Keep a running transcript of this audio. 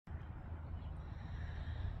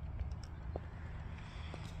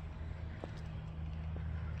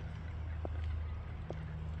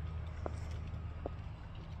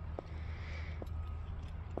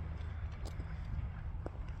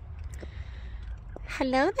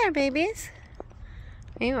Hello there, babies.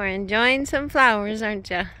 You are enjoying some flowers, aren't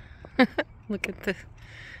you? Look at this.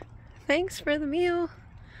 Thanks for the meal.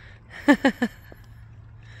 I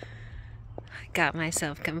got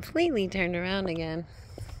myself completely turned around again.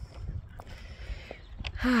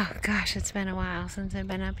 Oh gosh, it's been a while since I've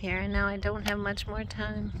been up here, and now I don't have much more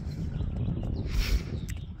time.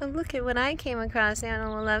 But look at what I came across down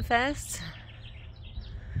on the Love Fest.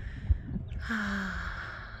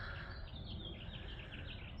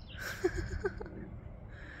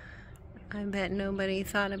 I bet nobody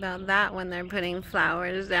thought about that when they're putting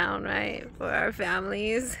flowers down, right? For our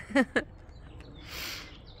families. There,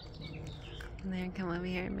 come over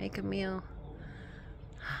here and make a meal.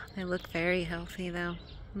 They look very healthy though.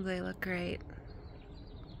 They look great.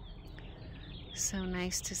 So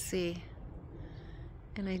nice to see.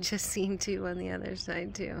 And I just seen two on the other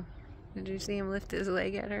side too. Did you see him lift his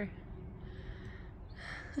leg at her?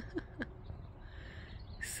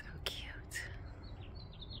 So cute.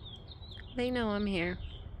 They know I'm here.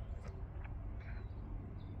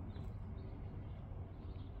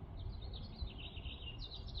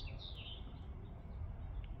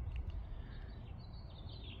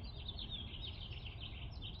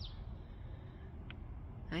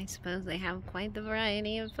 I suppose they have quite the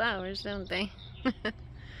variety of flowers, don't they?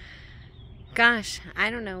 Gosh, I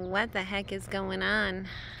don't know what the heck is going on.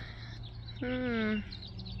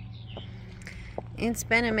 It's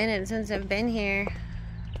been a minute since I've been here. I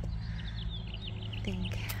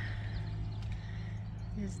think.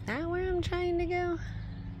 Is that where I'm trying to go?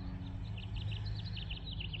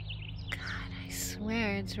 God, I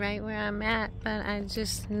swear it's right where I'm at, but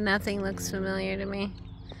nothing looks familiar to me.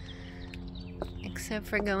 Except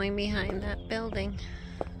for going behind that building.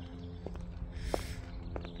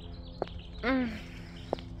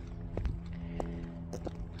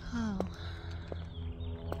 Oh.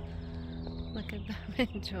 Look at them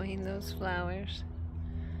enjoying those flowers.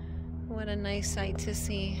 What a nice sight to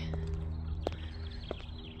see.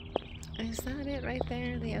 Is that it right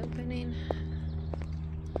there, the opening?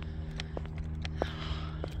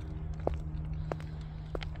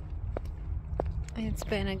 It's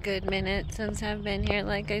been a good minute since I've been here,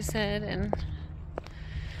 like I said, and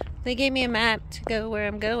they gave me a map to go where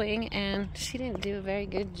I'm going, and she didn't do a very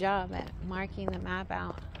good job at marking the map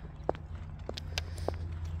out.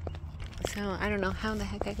 So I don't know how the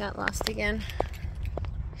heck I got lost again.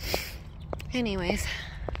 Anyways,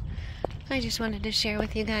 I just wanted to share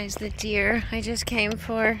with you guys the deer. I just came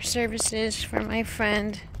for services for my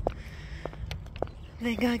friend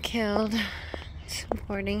that got killed,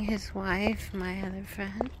 supporting his wife, my other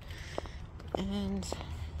friend, and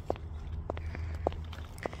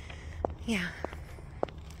yeah,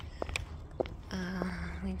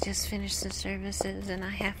 we just finished the services and I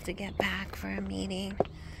have to get back for a meeting,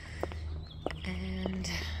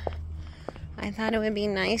 and I thought it would be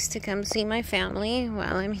nice to come see my family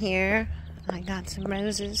while I'm here. I got some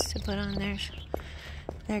roses to put on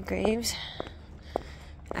their graves,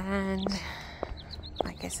 and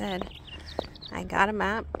like I said, I got a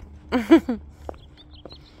map, but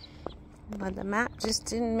the map just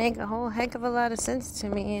didn't make a whole heck of a lot of sense to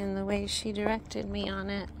me in the way she directed me on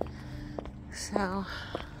it. So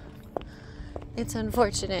it's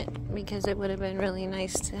unfortunate, because it would have been really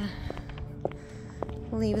nice to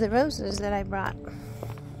leave the roses that I brought.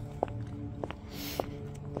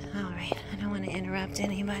 Alright, I don't want to interrupt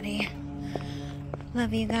anybody.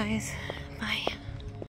 Love you guys.